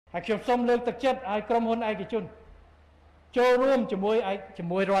ហើយខ្ញុំសូមលើកទឹកចិត្តឲ្យក្រុមហ៊ុនឯកជនចូលរួមជា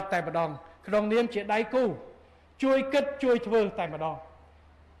មួយរដ្ឋតែម្ដងក្នុងនាមជាដៃគូជួយគិតជួយធ្វើតែម្ដង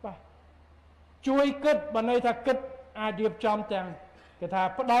បាទជួយគិតបើន័យថាគិតអាចរៀបចំទាំងគេថា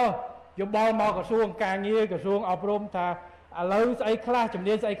ផ្ដល់យោបល់មកក្រសួងការងារក្រសួងអប់រំថាឥឡូវស្អីខ្លះជំ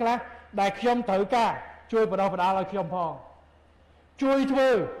នាញស្អីខ្លះដែលខ្ញុំត្រូវការជួយបណ្ដុះបណ្ដាលឲ្យខ្ញុំផងជួយធ្វើ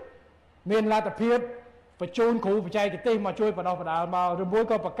មានលទ្ធភាពបញ្ជូនគ្រូបច្ចេកទេសមកជួយបណ្ដុះបណ្ដាលមកឬមួយ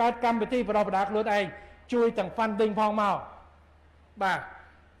ក៏បង្កើតកម្មវិធីបណ្ដុះបណ្ដាលខ្លួនឯងជួយទាំង funding ផងមកបាទ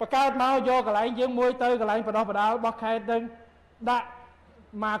បង្កើតមកយកកន្លែងយើងមួយទៅកន្លែងបណ្ដុះបណ្ដាលរបស់ខេត្តនឹងដាក់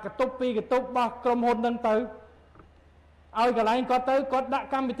មកកតុបពីរកតុបរបស់ក្រុមហ៊ុននឹងទៅឲ្យកន្លែងគាត់ទៅគាត់ដាក់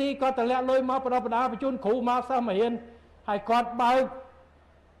កម្មវិធីគាត់តម្លាក់លុយមកបណ្ដុះបណ្ដាលបញ្ជូនគ្រូមកសិស្សមករៀនហើយគាត់បើក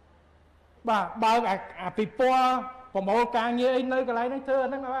អាពិព័រណ៍ប្រមូលការងារអីនៅកន្លែងហ្នឹងធ្វើអា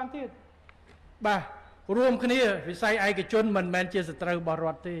ហ្នឹងឲ្យបានទៀតបាទរួមគ្នាវិស័យឯកជនមិនមែនជាសត្រូវរបស់រ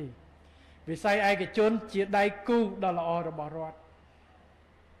ដ្ឋទេវិស័យឯកជនជាដៃគូដ៏ល្អរបស់រដ្ឋ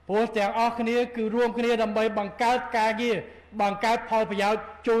ព្រោះទាំងអស់គ្នាគឺរួមគ្នាដើម្បីបង្កើតការងារបង្កើតផលប្រយោជន៍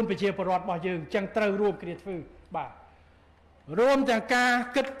ជូនប្រជាពលរដ្ឋរបស់យើងចឹងត្រូវរួមគ្នាធ្វើបាទរួមទាំងការ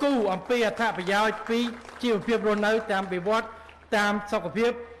គិតគូរអំពីអត្ថប្រយោជន៍ពីជីវភាពរស់នៅតាមវិវត្តតាមសុខភា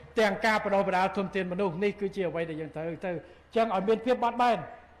ពទាំងការបណ្ដុះបណ្ដាលធនធានមនុស្សនេះគឺជាអ្វីដែលយើងត្រូវទៅចឹងឲ្យមានភាពបត់បែន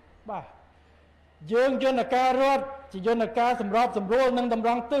បាទយើងយន្តការរដ្ឋជាយន្តការសម្របសម្រួលនិងតម្រ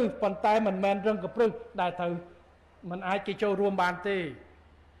ង់ទិសប៉ុន្តែមិនមែនរឹងកព្រឹសដែលត្រូវមិនអាចគេចូលរួមបានទេ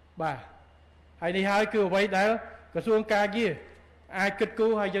បាទហើយនេះហើយគឺអ្វីដែលក្រសួងការងារអាចគិតគូ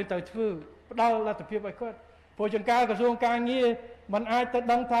រហើយយើងត្រូវធ្វើផ្ដល់លទ្ធភាពឲ្យគាត់ព្រោះចង្ការក្រសួងការងារមិនអាចទៅ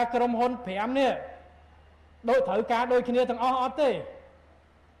ដឹងថាក្រុមហ៊ុន5នេះដូចត្រូវការដូចគ្នាទាំងអស់អត់ទេ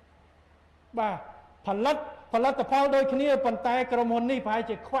បាទផលិតផលដូចគ្នាប៉ុន្តែក្រុមហ៊ុននេះប្រហែល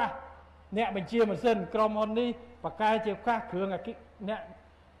ជាខ្វះអ្នកបញ្ជាម៉ាស៊ីនក្រុមហ៊ុននេះប្រកែជាខ្វះគ្រឿងអ្នក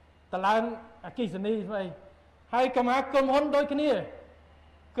តឡើងអគិសនីស្អីហើយក្រុមហ៊ុនដូចគ្នា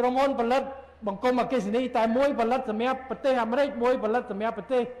ក្រុមហ៊ុនផលិតបង្គំអគិសនីតែមួយផលិតសម្រាប់ប្រទេសអាមេរិកមួយផលិតសម្រាប់ប្រ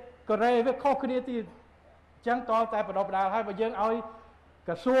ទេសកូរ៉េវាខុសគ្នាទៀតអញ្ចឹងតតែបណ្ដុះបណ្ដាលហើយបើយើងឲ្យ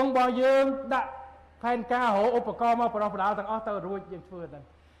ក្រសួងរបស់យើងដាក់ផែនការរកឧបករណ៍មកបណ្ដុះបណ្ដាលទាំងអស់ទៅរួចយើងធ្វើហ្នឹង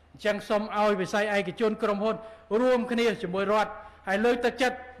អញ្ចឹងសូមឲ្យវិស័យឯកជនក្រុមហ៊ុនរួមគ្នាជាមួយរដ្ឋហើយលើកទឹកចិ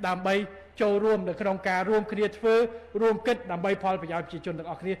ត្តដើម្បីចូលរួមនៅក្នុងការរួមគ្នាធ្វើរួមគិតដើម្បីផលប្រយោជន៍ប្រជាជនទាំង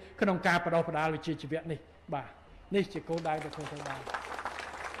អស់គ្នាក្នុងការបណ្ដុះបណ្ដាលវិជ្ជាជីវៈនេះបាទនេះជាគោលដៅដែលធ្វើទៅបាន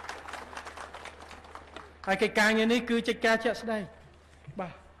ហើយកិច្ចការងារនេះគឺកិច្ចការជាក់ស្ដែងបា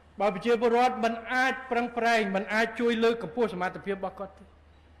ទបើប្រជាពលរដ្ឋមិនអាចប្រឹងប្រែងមិនអាចជួយលើកកម្ពស់សមត្ថភាពរបស់គាត់ទេ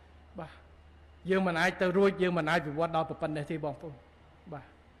បាទយើងមិនអាចទៅរួចយើងមិនអាចវិវត្តដល់ប៉ុណ្ណេះទេបងប្អូនបាទ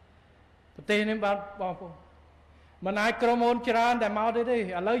ប្រទេសនេះបាទបងប្អូនមិនអាចក្រុមហ៊ុនច្រើនតែមកទេឥ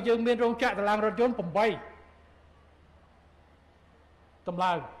ឡូវយើងមានរោងចក្រតឡាងរថយន្ត8តម្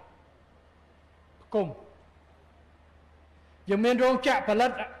លើងគុំយើងមានរោងចក្រផលិ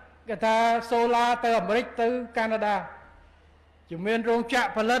តគេថាសូឡាទៅអាមេរិកទៅកាណាដាយើងមានរោងចក្រ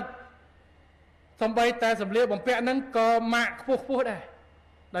ផលិតសំបីតែសម្លៀកបំពាក់ហ្នឹងក៏ម៉ាកខ្ពស់ដែរ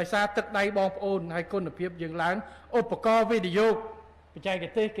ដោយសារទឹកដៃបងប្អូនហើយគុណភាពយើងឡើងឧបករណ៍វិទ្យុបច្ចេក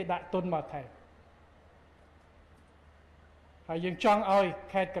ទេសគេដាក់ទុនមកថែមហើយយើងចង់ឲ្យ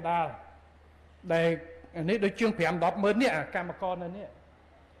ខេត្តកណ្ដាលដែលនេះដូចជាង 5-10 ម៉ឺននាក់កម្មករនៅនេះ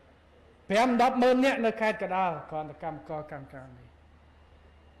 5-10 ម៉ឺននាក់នៅខេត្តកណ្ដាលគ្រាន់តែកម្មករកម្មការនេះ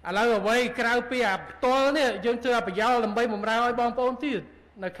ឥឡូវអ្វីក្រៅពីអាផ្ទាល់នេះយើងធ្វើប្រយោលដើម្បីបម្រើឲ្យបងប្អូនទៀត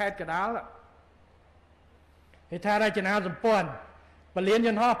នៅខេត្តកណ្ដាលហេដ្ឋារចនាសម្ព័ន្ធពលានយ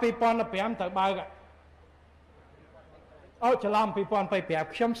ន្តហោះ2015ត្រូវបើកច្រឡំ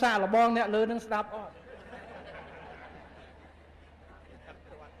2025ខ្ញុំសាកល្បងអ្នកលើនឹងស្ដាប់អត់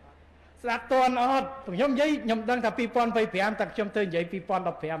ស្ដាប់តន់អត់ខ្ញុំនិយាយខ្ញុំដឹងថា2025តែខ្ញុំទៅនិយាយ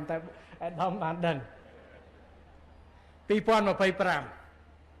2015តែអាដាមបានដឹង2025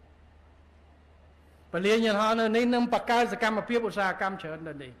ពលានយន្តហោះនៅនេះនឹងបង្កើតសកម្មភាពឧស្សាហកម្មច្រើន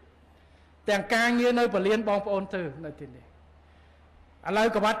នៅនេះទាំងការងារនៅពលានបងប្អូនទៅនៅទីនេះឥឡូវ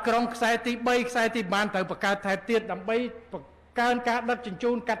ក្បាត់ក្រុងខ្សែទី3ខ្សែទីបានត្រូវបង្កើតថែមទៀតដើម្បីបង្កើនការដឹកជញ្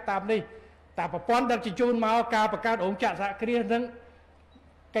ជូនកាត់តាមនេះតែប្រព័ន្ធដឹកជញ្ជូនមកការបង្កើតរោងចក្រសហគ្រាសនឹង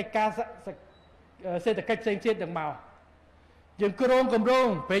កិច្ចការសេដ្ឋកិច្ចផ្សេងទៀតនឹងមកយើងគ្រោងគម្រោង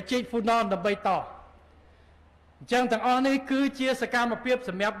ប្រជិកហ្វូណនដើម្បីតអញ្ចឹងទាំងអស់នេះគឺជាសកម្មភាព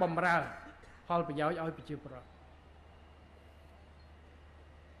សម្រាប់បម្រើផលប្រយោជន៍ឲ្យប្រជាពលរដ្ឋ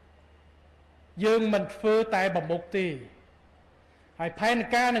យើងមិនធ្វើតែបំមុខទេហើយផែន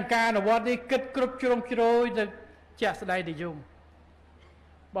ការនឹងការអនុវត្តនេះគិតគ្រប់ជ្រុងជ្រោយទៅជាក់ស្ដែងនិយម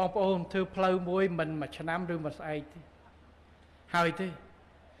បងប្អូនធ្វើផ្លូវមួយមិនមួយឆ្នាំឬមួយស្អែកទេហើយទេ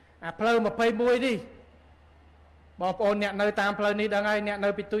អាផ្លូវ21នេះ បងប្អូនអ្នកនៅតាមផ្លូវនេះដឹងហើយអ្នកនៅ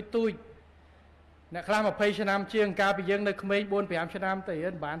ពីទូចអ្នកខ្លះ20ឆ្នាំជាងកាលពីយើងនៅក្មេង4-5ឆ្នាំទៅ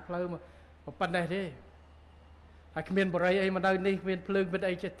មិនបានផ្លូវប៉ុណ្ណេះទេហើយគ្មានបរិយអីមកនៅនេះគ្មានភ្លើងមាន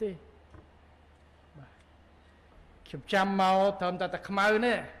អីចេះទេខ្ញុំចាំមកត្រឹមតែខ្មៅ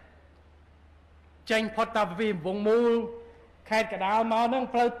នេះចេញផុតតាពីវងមូលខេត្តកណ្ដាលមកហ្នឹង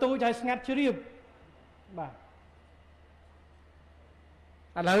ផ្លូវទូចហើយស្ងាត់ជ្រាបបាទ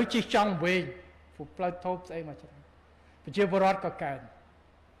ឥឡូវជិះចង់វិញផ្លូវធំស្អីមកច្រើនប្រជាពលរដ្ឋក៏កើន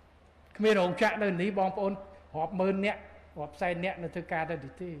គ្មានរោងចក្រនៅនេះបងប្អូនរាប់ម៉ឺននាក់រាប់សែននាក់នៅធ្វើការទៅ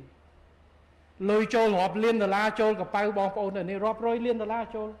ទេលុយចូលរាប់លានដុល្លារចូលកប៉ៅបងប្អូននៅនេះរាប់រយលានដុល្លារ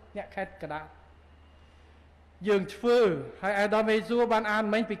ចូលអ្នកខេត្តកណ្ដាលយើងធ្វើហើយអាដាមអេស៊ូបានអាន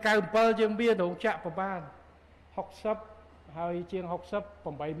មិញពី97យើងមានរោងចក្រប្រមាណ60ហើយជាង60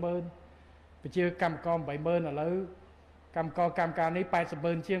 80000ប្រជាកម្មករ 80000ឥឡូវកម្មករកម្មការនេះ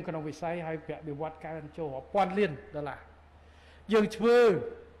80,000ជាងក្នុងវិស័យហើយប្រាក់បៀវត្សកើនចូលរាប់ពាន់លានដុល្លារយើងធ្វើ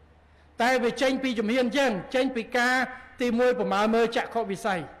តែវាចេញពីជំហានអញ្ចឹងចេញពីការទី1ប្រមាណមើលចក្ខុវិ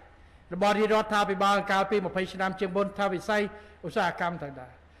ស័យរបស់រដ្ឋាភិបាលកាលពី20ឆ្នាំជាងមុនថាវិស័យឧស្សាហកម្មទៅដែ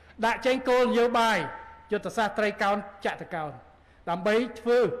រដាក់ចេញគោលនយោបាយយុទ្ធសាស្ត្រត្រីកោណចក្រកោណដើម្បីធ្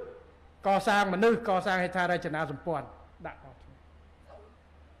វើកសាងមនុស្សកសាងហេដ្ឋារចនាសម្ព័ន្ធដាក់មក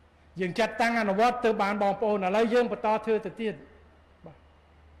យើងចាត់តាំងអនុវត្តទៅបានបងប្អូនឥឡូវយើងបន្តធ្វើទៅទៀតបាទ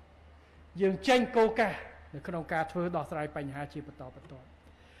យើងចេញគោលការណ៍នៅក្នុងការធ្វើដោះស្រាយបញ្ហាជាបន្ត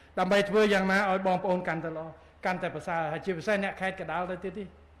ដើម្បីធ្វើយ៉ាងណាឲ្យបងប្អូនកាន់តែល្អកាន់តែប្រសើរហើយជាពិសេសអ្នកខេត្តកណ្ដាលទៅទៀតនេះ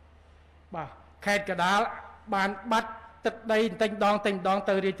បាទខេត្តកណ្ដាលបានបាត់ទឹកដីទិញដង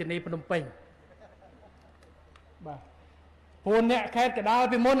ទៅរាជធានីភ្នំពេញបាទព្រោះអ្នកខេត្តកណ្ដាល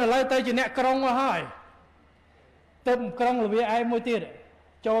ពីមុនឥឡូវទៅជាអ្នកក្រុងមកហើយទៅក្រុងលវាឯមួយទៀត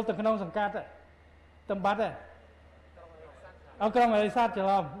ចូលទៅក្នុងសង្កាត់ទៅបាត់ទេអក្រុងអរិស័តច្រ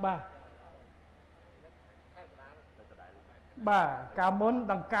ឡំបាទកាលមុន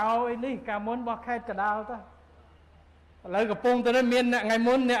ដង្កោអីនេះកាលមុនរបស់ខេត្តកណ្ដាលទៅឥឡូវកំពុងទៅនេះមានអ្នកថ្ងៃ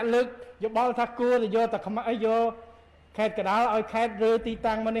មុនអ្នកលើកយោបល់ថាគួរទៅយកតែខ្មៅអីយកខេត្តកណ្ដាលឲ្យខេត្តរើទី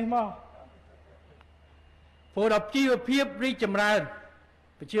តាំងមកនេះមកព្រោះដល់ជីវភាពរីកចម្រើន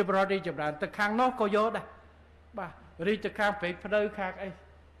ប្រជាពលរដ្ឋរីកចម្រើនទៅខាងនោះក៏យកដែរបាទរីកទៅខាងព្រៃផ្ដៅខាងអី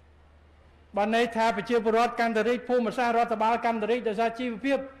បានន័យថាប្រជាពលរដ្ឋកាន់តែរីកភូមិសាស្ត្ររដ្ឋបាលកាន់តែរីកដោយសារជីវ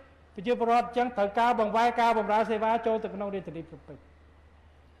ភាពប្រជាពលរដ្ឋចឹងត្រូវការបង្វែរការបម្រើសេវាចូលទៅក្នុងរាជធានីភ្នំពេញ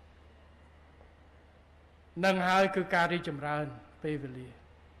នឹងហើយគឺការរីកចម្រើនពេលវេលា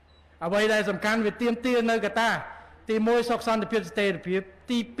អ្វីដែលសំខាន់វាទាមទារនៅកត្តាទី1សុខសន្តិភាពស្ថិរភាព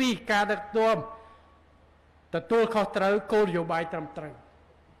ទី2ការដឹកនាំទទួលខុសត្រូវគោលនយោបាយត្រឹមត្រូវ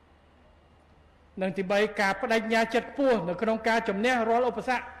និងទី3ការបដិញ្ញាចិត្តខ្ពស់នៅក្នុងការជំនះរាល់ឧប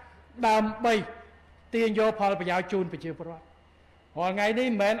សគ្គដើម្បីទាញយកផលប្រយោជន៍ជូនប្រជាពលរដ្ឋរាល់ថ្ងៃនេះ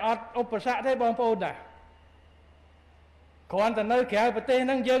មិនមែនអត់ឧបសគ្គទេបងប្អូនដែរគ្រាន់តែនៅក្រៅប្រទេសហ្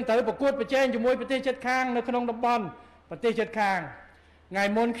នឹងយើងត្រូវប្រកួតប្រជែងជាមួយប្រទេសជិតខាងនៅក្នុងតំបន់ប្រទេសជិតខាងថ្ងៃ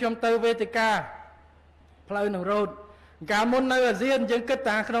មុនខ្ញុំទៅវេទិកាផ្លូវនឹងរ៉ូតកាលមុននៅអាស៊ានយើងគិត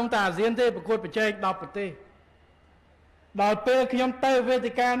ថាក្នុងតែអាស៊ានទេប្រកួតប្រជែង10ប្រទេសដល់ពេលខ្ញុំទៅវេ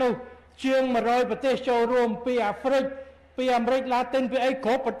ទិកានោះជាង100ប្រទេសចូលរួមពីអាហ្វ្រិកពីអាមេរិកឡាទីនពីអីគ្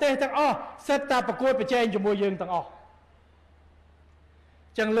រប់ប្រទេសទាំងអស់សិតតែប្រកួតប្រជែងជាមួយយើងទាំងអស់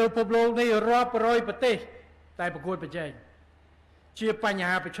ចឹងលើពិភពលោកនេះរាប់រយប្រទេសតែប្រកួតប្រជែងជាបញ្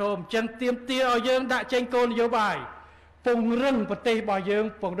ហាប្រឈមចឹងទាមទារឲ្យយើងដាក់ចេញគោលនយោបាយពង្រឹងប្រទេសរបស់យើង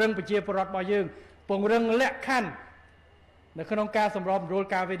ពង្រឹងប្រជាពលរដ្ឋរបស់យើងពង្រឹងលក្ខខណ្ឌនៅក្នុងការសម្របសម្រួល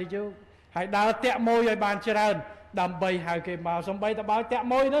ការវិនិយោគហើយដើរតាក់មួយឲ្យបានច្រើនដើម្បីហៅគេមកសំបីតបើតាក់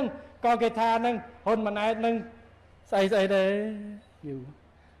មួយហ្នឹងក៏គេថាហ្នឹងហ៊ុនម៉ាណែតហ្នឹងស្អីដែរយូរ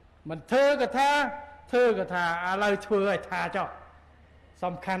មិនធ្វើក៏ថាឥឡូវធ្វើឲ្យថាចុះ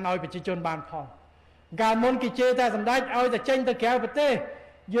សំខាន់ឲ្យប្រជាជនបានផលកាលមុនគេជេរតែសម្ដេចឲ្យតែចេញទៅក្រៅប្រទេស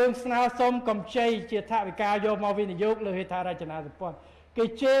យើងស្នើសុំកម្ចីជាថវិកាយកមកវិនិយោគលើហេដ្ឋារចនាសម្ព័ន្ធគេ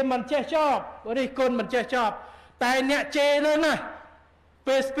ជេរមិនចេះចប់រិះគន់មិនចេះចប់តែអ្នកជេរនោះណា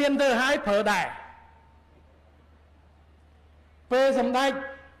ពេលស្ពានទៅហើយប្រើដែរពេលសម្ដេច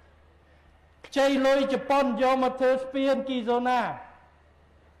ខ្ចីលុយជប៉ុនយកមកធ្វើស្ពានគីហ្សូណា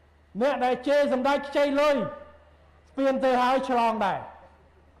អ្នកដែលជេរសម្ដេចខ្ចីលុយស្ពានទៅហើយឆ្លងដែរ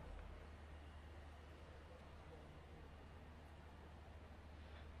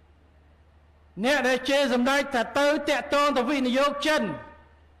អ្នកដែលជេរសម្ដេចថាទៅតាក់ទងទៅវិនិយោគចិន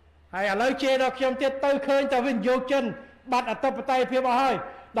ហើយឥឡូវជេរដល់ខ្ញុំទៀតទៅឃើញតែវិនិយោគចិនបាត់អធិបតេយ្យភាពអស់ហើយ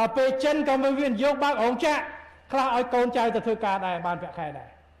ដល់ពេលចិនក៏មានវិនិយោគបើករោងចក្រខ្លះឲ្យកូនចៅទៅធ្វើការដែរបានប្រាក់ខែដែរ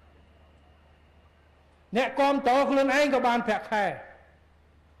អ្នកគាំទ្រខ្លួនឯងក៏បានប្រាក់ខែ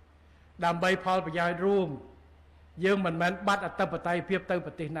ដើម្បីផលប្រយោជន៍រួមយើងមិនមែនបាត់អធិបតេយ្យភាពទៅ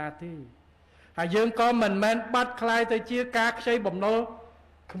ប្រទេសណាទេ ហើយយើងក៏មិនមែនបាត់ខ្លាយទៅជាការខ្ចីបំណុល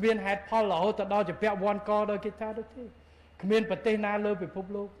គ្មានហេតុផលរហូតទៅដល់ជាពាក់វ័នកដោយគេថាដូចទេគ្មានប្រទេសណាលើពិភព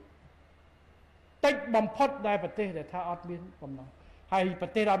លោកតិចបំផុតដែលប្រទេសដែលថាអត់មានបំណុលហើយប្រ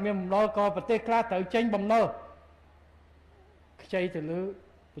ទេសអត់មានបំណុលក៏ប្រទេសខ្លះត្រូវចេញបំណុលខ្ចីទៅលើ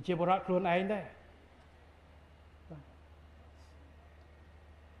ប្រជាពលរដ្ឋខ្លួនឯងដែរ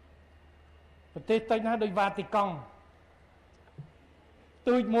ប្រទេសតិចណាដូចវ៉ាទីកង់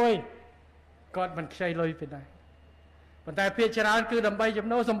ទូចមួយគាត់មិនខ្ចីលុយពីណាប៉ុន្តែភាគច្រើនគឺដើម្បីចំ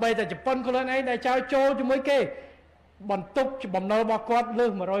ណូលសំបីតែជប៉ុនខ្លួនឯងដែលចោលចូលជាមួយគេបន្ទប់បំណុលរបស់គាត់លើ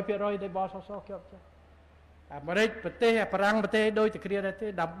ស 100% ដែលបសសគេអត់ចាអាមេរិកប្រទេសបារាំងប្រទេសដូចតែគ្នាដែរទេ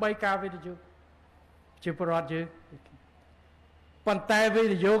ដើម្បីការវិនិយោគជាប្រវត្តិយើងប៉ុន្តែវិ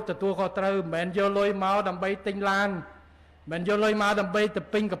និយោគទទួលខុសត្រូវមិនមែនយកលុយមកដើម្បីទិញឡានមិនមែនយកលុយមកដើម្បីទៅ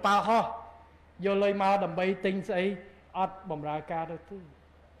ពេញកប៉ាល់ហោះយកលុយមកដើម្បីទិញស្អីអត់បម្រើការទៅទេ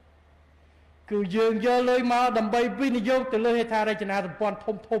គឺយើងយកលុយមកដើម្បីវិនិយោគទៅលើហេដ្ឋារចនាសម្ព័ន្ធ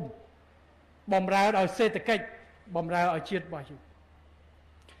ធំបម្រើដល់សេដ្ឋកិច្ចបម្រើឲ្យជាតិរបស់យើង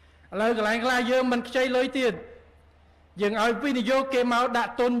ឥឡូវកន្លែងខ្លះយើងមិនខ្ចីលុយទៀតយើងឲ្យវិនិយោគគេមកដា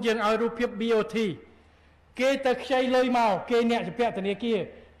ក់ទុនយើងឲ្យរូបភាព BOT គេទៅខ្ចីលុយមកគេអ្នកជាពាក់ធនាគារ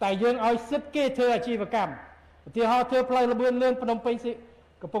តែយើងឲ្យសិទ្ធគេធ្វើអាជីវកម្មឧទាហរណ៍ធ្វើផ្លូវលបឿនលឿនភ្នំពេញ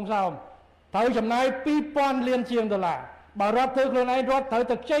កំពង់សោមត្រូវចំណាយ $2,000 លានជាងដុល្លារបើរដ្ឋធ្វើខ្លួនឯងរដ្ឋត្រូវ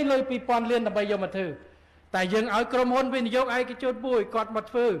ទៅខ្ចីលុយ $2,000 លានដើម្បីយកមកធ្វើតែយើងឲ្យក្រុមហ៊ុនវិនិយោគឯកជនមួយគាត់មក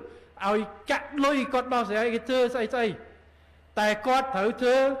ធ្វើឲ្យចាក់លុយគាត់ដោះស្រាយគេធ្វើស្អីតែគាត់ត្រូវធ្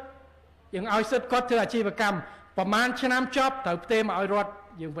វើយើងឲ្យសិទ្ធគាត់ធ្វើអាជីវកម្មប្រហែលឆ្នាំចប់ត្រូវផ្ទេរមកឲ្យរដ្ឋ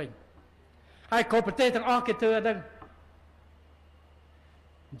យើងវិញហើយគ្រប់ប្រទេសទាំងអស់គេធ្វើហ្នឹង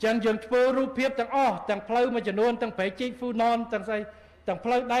អញ្ចឹងយើងធ្វើរូបភាពទាំងអស់ទាំងផ្លូវមួយចំនួនទាំងប្រែកជីកហ្វូណនទាំងស្អីទាំងផ្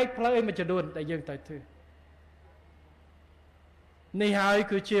លូវដែកផ្លូវអីមួយចំនួនដែលយើងត្រូវធ្វើនេះហើយ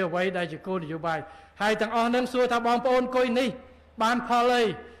គឺជាអ្វីដែលជាគោលនយោបាយហើយទាំងអស់នឹងសួរថាបងប្អូនអង្គុយនេះបានផលអី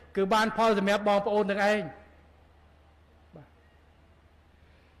គឺបានផលសម្រាប់បងប្អូនទាំងឯងបាទ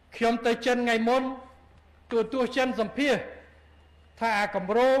ខ្ញុំទៅចិនថ្ងៃមុនទទួលចិនសម្ភាសថាអាក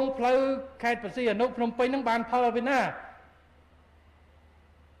ម្រងផ្លូវខេត្តបរសីហនុភ្នំពេញហ្នឹងបានផលពីណា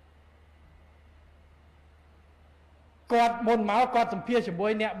គាត់មុនមកគាត់សម្ភាសជាមួ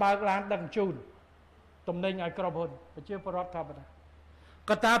យអ្នកបើកឡានដឹកជញ្ជូនទំនិញឲ្យក្រុមហ៊ុនប្រជាពលរដ្ឋធម្មតា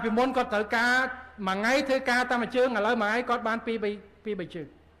គាត់តាពីមុនគាត់ត្រូវការមួយថ្ងៃធ្វើការតាមមួយជើងឥឡូវមួយថ្ងៃគាត់បាន2 3ជើង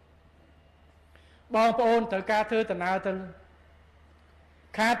បងប្អូនត្រូវការធ្វើដំណើរទៅ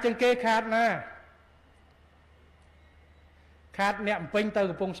ខាតជាងគេខាតណាខាតអ្នកភ្នំពេញទៅ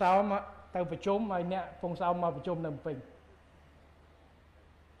កំពង់សោមទៅប្រជុំហើយអ្នកកំពង់សោមមកប្រជុំនៅភ្នំពេញ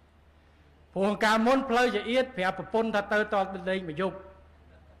ព្រោះកាលមុនផ្លូវចៀតប្រាប់ប្រពន្ធថាទៅតដេកមួយយប់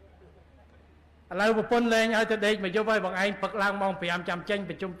ឥឡូវប្រពន្ធលែងឲ្យទៅដេកមួយយប់ហើយបងឯងព្រឹកឡើងម៉ោង 5 ចាំចេញ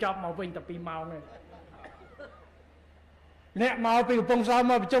ប្រជុំចប់មកវិញតែ2 ម៉ោងទេអ្នកមកពីកំពង់សោម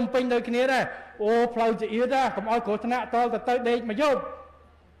មកប្រជុំពេញដូចគ្នាដែរអូផ្លូវចៀតកុំឲ្យគ្រោះថ្នាក់តទៅដេកមួយយប់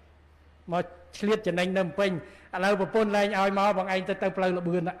មកឆ្លៀតចំណេញនៅភ្នំពេញឥឡូវប្រពន្ធលែងឲ្យមកបងឯងទៅផ្លូវល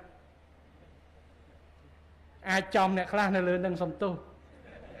បឿនអាចចំអ្នកខ្លះនៅលើនឹងសំទោស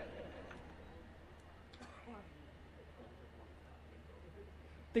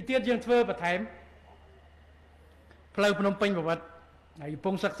តិចទៀតយើងធ្វើបន្ថែមផ្លូវភ្នំពេញប្រវត្តិហើយកំ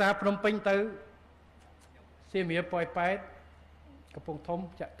ពុងសិក្សាភ្នំពេញទៅសៀមរាបប៉ោយប៉ែតកំពង់ធំ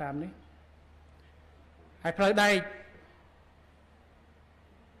ចាក់តាមនេះហើយផ្លូវដែក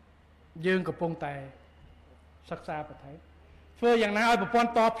យើងកំពុងតែសិក្សាបន្ថែមធ្វើយ៉ាងណាឲ្យប្រព័ន្ធ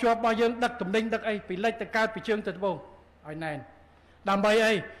តភ្ជាប់របស់យើងដឹកទំនិញដឹកអីពីលិចទៅកើតពីជើងទៅត្បូងឲ្យណែនដើម្បី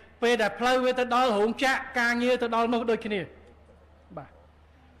អីពេលដែលផ្លូវវាទៅដល់រោងចក្រការងារទៅដល់នោះដូចគ្នាបាទ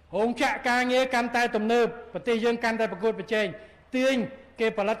រោងចក្រការងារកាន់តែទំនើបប្រទេសយើងកាន់តែប្រកួតប្រជែងទាញគេ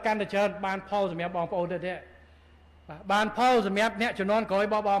ផលិតកាន់តែច្រើនបានផលសម្រាប់បងប្អូនទៅទៀតបាទបានផលសម្រាប់អ្នកជំនាន់ក្រោយ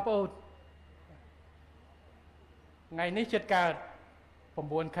បងប្អូនថ្ងៃនេះជិតកើត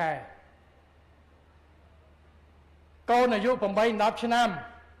9 ខែកូនអាយុ 8-10 ឆ្នាំ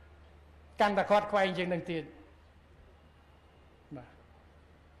កាន់តែខាត់ខ្វែងជាងនឹងទៀតបាទ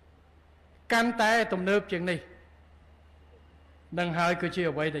កាន់តែទំនើបជាងនេះនឹងហើយគឺជា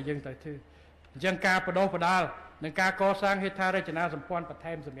អ្វីដែលយើងត្រូវធ្វើអញ្ចឹងការបដោះបដាលនិងការកសាងហេដ្ឋារចនាសម្ព័ន្ធបន្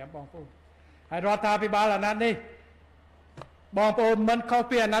ថែមសម្រាប់បងប្អូនហើយរដ្ឋាភិបាលអាណត្តិនេះបងប្អូនមិនខុស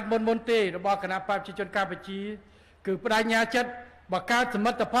ពីអាណត្តិមុនទេរបស់គណៈបព្វជិជនកម្ពុជាគឺបដិញ្ញាចិត្តបង្កើតស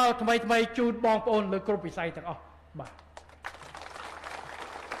មិទ្ធផលថ្មីជូនបងប្អូនលើគ្រប់វិស័យទាំងអស់បាទ